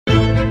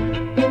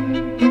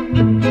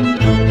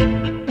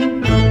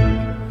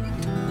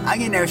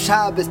Erev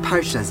Shabbos,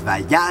 Parshas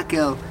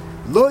Vayakel,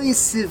 Lo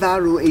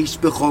Yisivaru Eish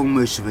B'chol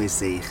Moshvei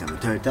Seichem. The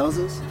Torah tells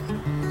us,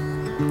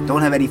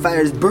 don't have any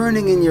fires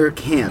burning in your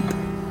camp.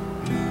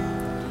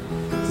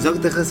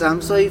 Zog de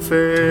Chasam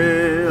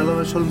Soifer,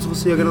 Allah Shalom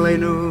Zchusi Yagan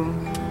Aleinu.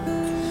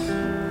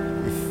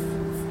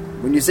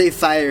 When you say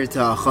fire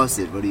to a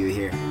chassid, what do you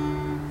hear?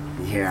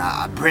 You hear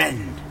a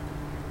bren,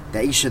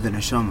 the Isha the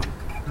Neshama.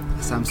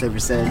 Chasam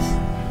Soifer says,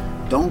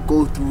 don't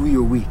go through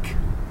your week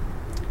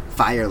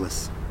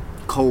fireless,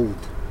 cold,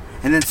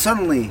 and then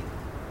suddenly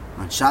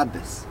on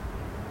Shabbos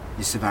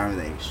you sevar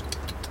the Eish.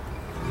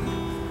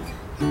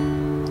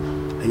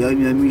 Hayom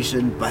Yom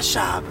Rishon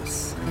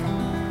B'Shabbos.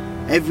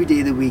 Every day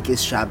of the week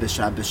is Shabbos,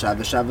 Shabbos,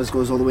 Shabbos. Shabbos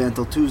goes all the way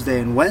until Tuesday,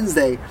 and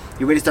Wednesday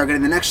you're ready to start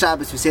getting the next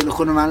Shabbos. We say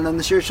L'chunam Alan on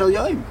the Shir Shal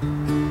Yom.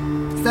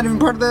 It's not even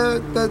part of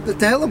the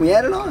Tehillim. We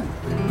add it on.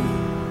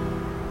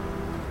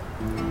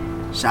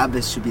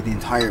 Shabbos should be the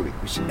entire week.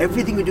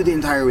 Everything we do the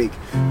entire week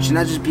should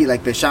not just be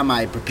like the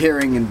Shammai,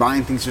 preparing and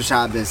buying things for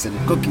Shabbos and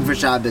cooking for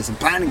Shabbos and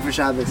planning for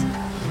Shabbos.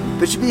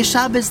 But it should be a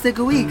Shabbos-like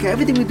a week.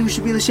 Everything we do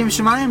should be L'Shem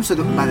Shemayim, so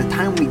that by the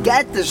time we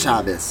get to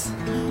Shabbos,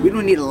 we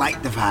don't need to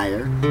light the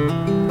fire.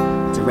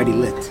 It's already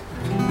lit.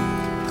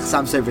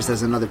 Chasam Sofer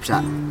says another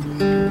pshat.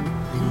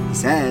 He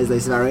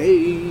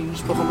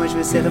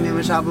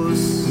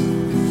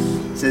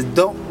says,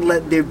 don't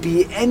let there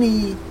be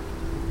any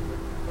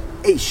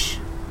Eish,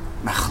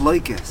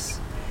 Machloikas.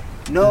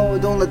 No,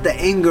 don't let the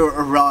anger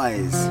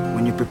arise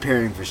when you're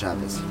preparing for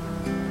Shabbos.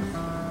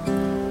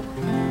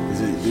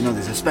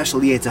 There's a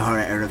special Yetzer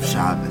Hara Erev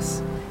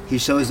Shabbos. He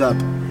shows up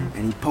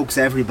and he pokes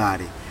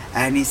everybody.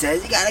 And he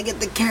says, you gotta get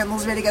the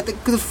candles ready, you got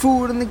the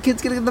food, and the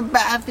kids gotta get the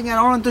bath, you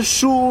gotta run to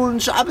shul,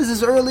 and Shabbos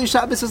is early,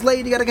 Shabbos is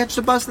late, you gotta catch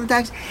the bus and the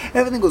taxi.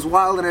 Everything goes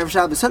wild on Erev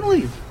Shabbos.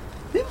 Suddenly,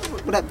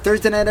 what happened?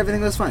 Thursday night,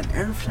 everything goes fine.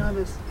 Erev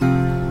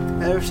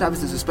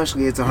Shabbos is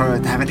especially Yetzer Hara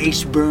to have an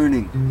Eish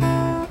burning.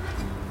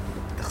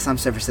 The Chasam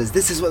Sofer says,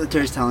 this is what the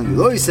Torah is telling you.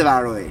 Lo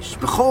yisevaru eish,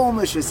 b'chol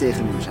moshvei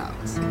seichem yom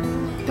Shabbos.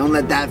 Don't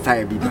let that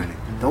fire be burning.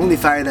 The only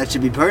fire that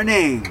should be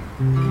burning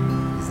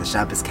is the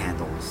Shabbos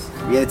candles.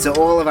 We had to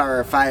all of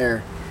our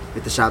fire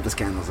with the Shabbos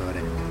candles over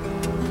there.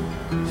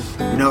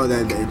 You know,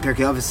 in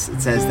Pirkei Avos it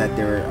says that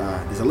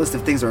there's a list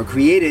of things that are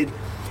created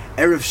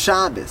Erev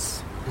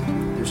Shabbos.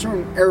 There's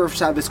certain Erev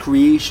Shabbos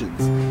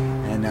creations.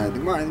 And the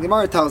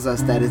Gemara tells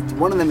us that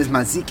one of them is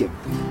Mazikim.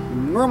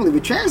 Normally we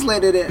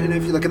translated it, and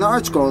if you look in the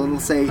Art Scroll, it'll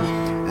say,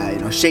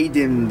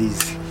 Shadim,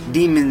 these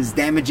demons,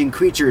 damaging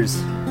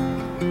creatures.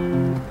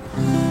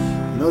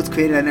 You know what's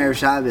created on Erev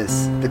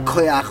Shabbos? The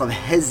Koyach of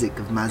Hezek,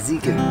 of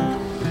Mazikim.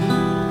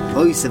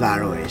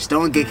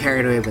 Don't get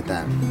carried away with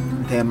that.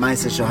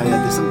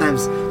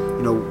 Sometimes,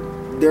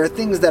 there are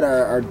things that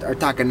are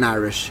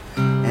takanarish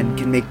and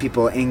can make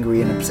people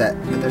angry and upset.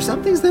 But there's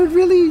some things that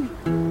really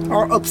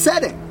are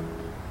upsetting.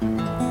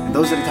 And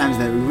those are the times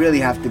that we really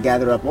have to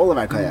gather up all of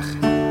our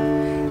koyach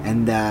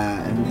and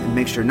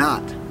make sure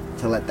not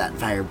to let that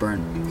fire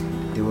burn.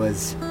 There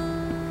was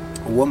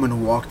a woman who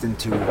walked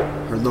into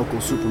her local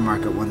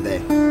supermarket one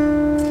day,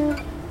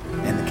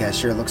 and the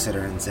cashier looks at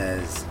her and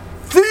says,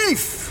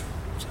 "Thief!"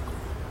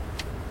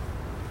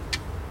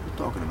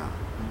 Talking about.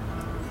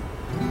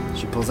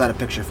 She pulls out a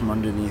picture from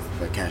underneath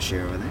the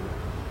cashier over there.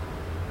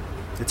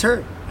 It's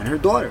her and her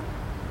daughter.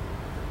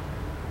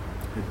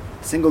 Her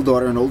single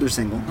daughter, an older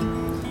single.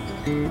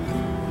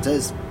 It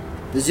says,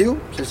 "This you?"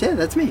 She says, "Yeah,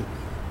 that's me."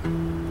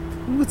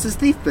 "What's this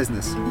thief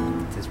business?"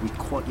 It says, "We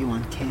caught you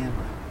on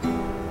camera." "What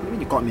do you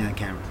mean you caught me on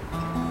camera?"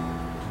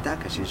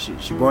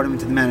 She brought him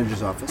into the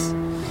manager's office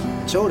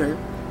and showed her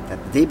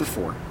that the day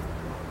before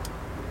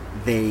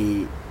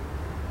they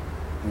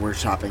were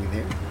shopping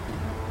there.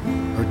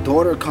 Her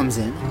daughter comes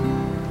in,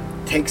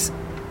 takes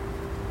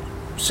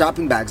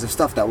shopping bags of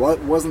stuff that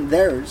wasn't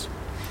theirs,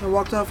 and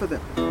walked off with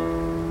it.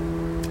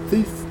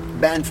 Thief,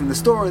 banned from the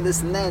store,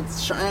 this and that,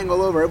 shining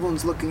all over,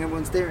 everyone's looking,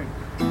 everyone's staring.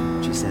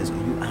 She says, "Are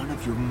you out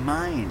of your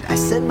mind? I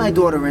sent my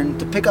daughter in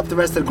to pick up the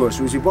rest of the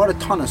groceries. We bought a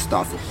ton of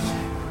stuff.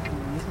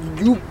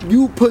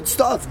 You put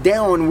stuff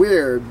down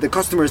where the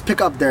customers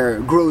pick up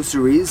their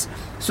groceries,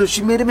 so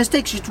she made a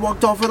mistake. She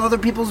walked off with other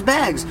people's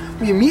bags.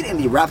 We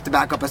immediately wrapped it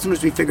back up as soon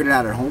as we figured it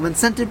out at home and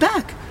sent it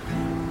back.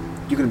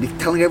 You're going to be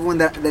telling everyone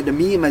that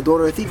me and my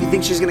daughter are a thief? You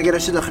think she's going to get a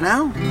shidduch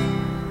now?"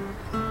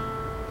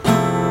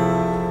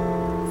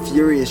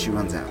 Furious, she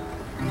runs out.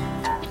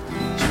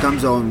 She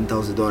comes home and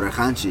tells the daughter,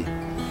 "Chanchi."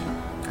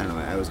 I don't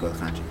know, I always go with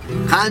Chanchi.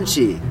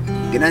 "Chanchi,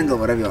 Genendel,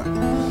 whatever you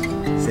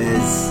want."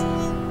 Says,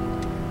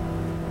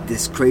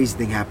 "This crazy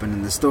thing happened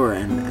in the store,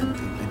 and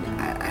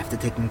I have to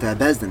take them to a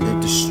bezdin. They're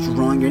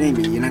destroying your name.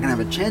 You're not going to have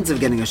a chance of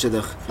getting a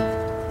shidduch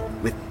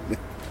with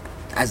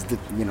as the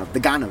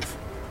ganav.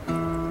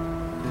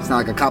 It's not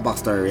like a Kabbalah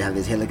story where you have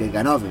these Hilike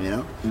Ganovim,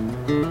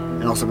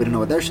 And also we don't know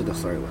what their shidduch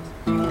story was."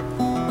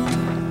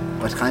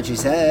 But Chanchi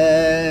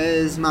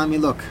says, "Mommy,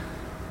 look.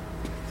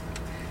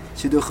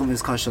 Shidduchim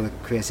is kashal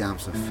kriyas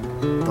yamsuf.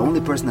 The only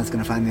person that's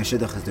going to find me a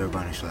shidduch is the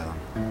Rabbanu Shalom.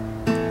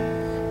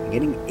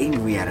 Getting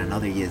angry at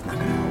another year is not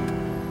going to help."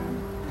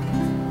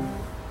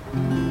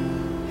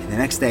 And The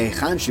next day,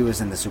 Khanshi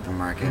was in the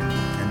supermarket,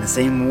 and the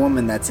same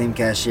woman, that same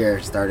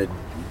cashier, started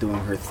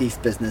doing her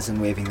thief business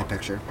and waving the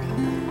picture.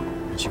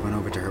 And she went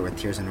over to her with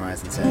tears in her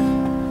eyes and said,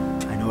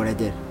 I know what I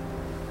did.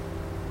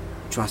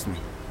 Trust me.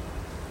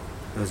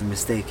 It was a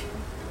mistake.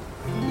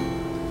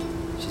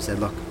 She said,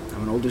 look,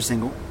 I'm an older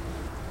single.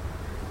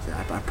 She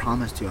said, I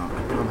promise you, I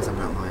promise I'm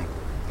not lying.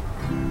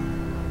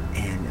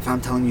 And if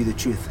I'm telling you the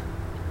truth,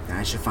 then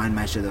I should find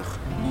my shidduch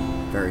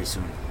very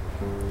soon.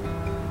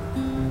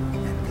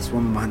 And this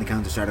woman behind the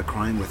counter started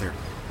crying with her.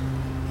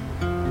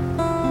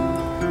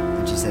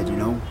 And she said, I've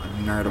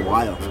been married a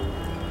while,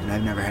 and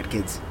I've never had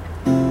kids.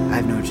 I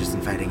have no interest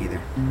in fighting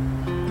either.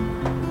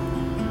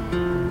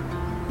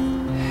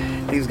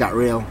 Things got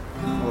real.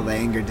 All the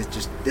anger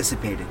just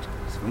dissipated.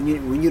 So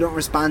when you don't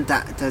respond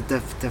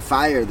to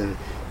fire,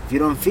 if you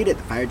don't feed it,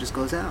 the fire just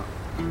goes out.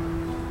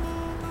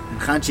 And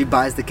Khanshi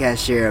buys the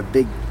cashier a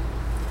big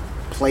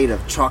plate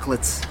of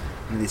chocolates,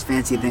 these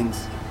fancy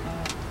things,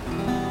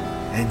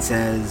 and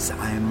says,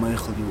 I am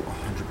meichel you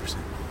 100%.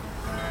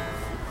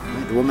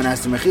 Right? The woman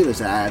asked the mechila,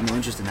 said, I have no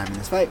interest in having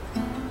this fight.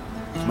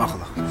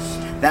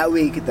 That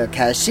week, the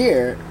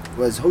cashier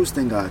was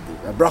hosting a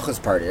brachas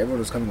party. Everyone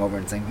was coming over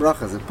and saying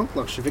brachas. And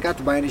Punklach, she forgot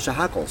to buy any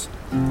shahakals.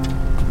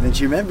 And then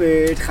she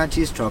remembered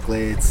Khanshi's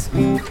chocolates.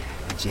 And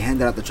she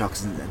handed out the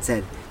chocolates and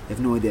said, you have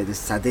no idea, this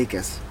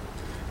tzaddikas,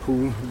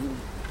 who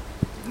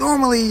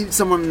normally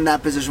someone in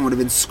that position would have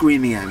been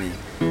screaming at me.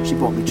 She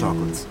bought me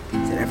chocolates.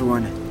 She said,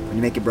 everyone, when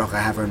you make a bracha,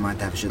 have her in mind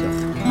to have a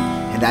shidduch.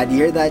 And that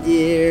year,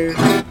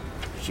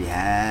 she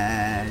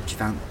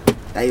found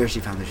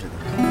the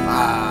shidduch.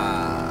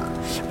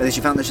 Whether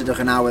she found the shidduch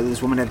or not, whether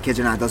this woman had kids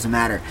or not, doesn't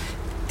matter.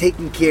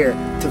 Taking care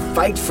to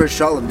fight for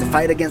shalom, to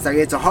fight against our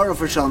yetzer hara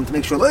for shalom, to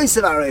make sure that's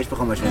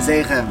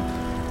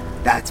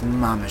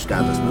mamash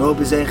gadlus. We're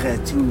bezeicha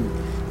to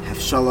have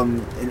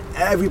shalom in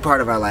every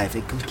part of our life,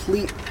 a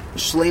complete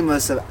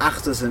shleimus of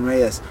achdus and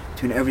reyes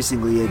between every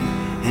single yid,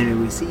 and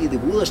we see the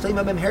gula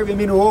shleima b'mher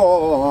v'minu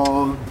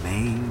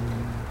amen.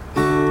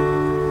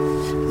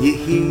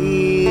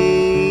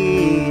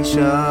 Yehi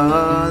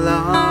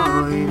shalom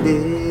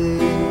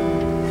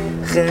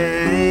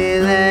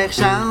Chelech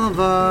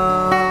shalva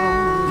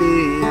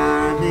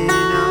v'yarmin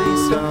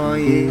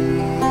Yisrael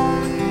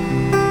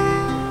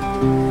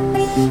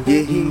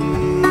Yehi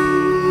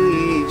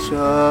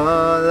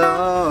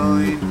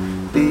shalom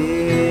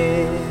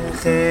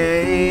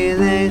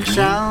v'chelech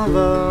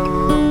shalva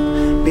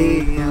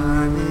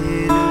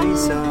v'yarmin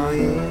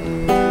Yisrael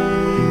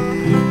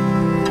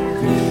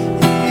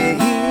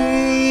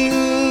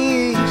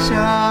Yehi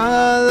shalom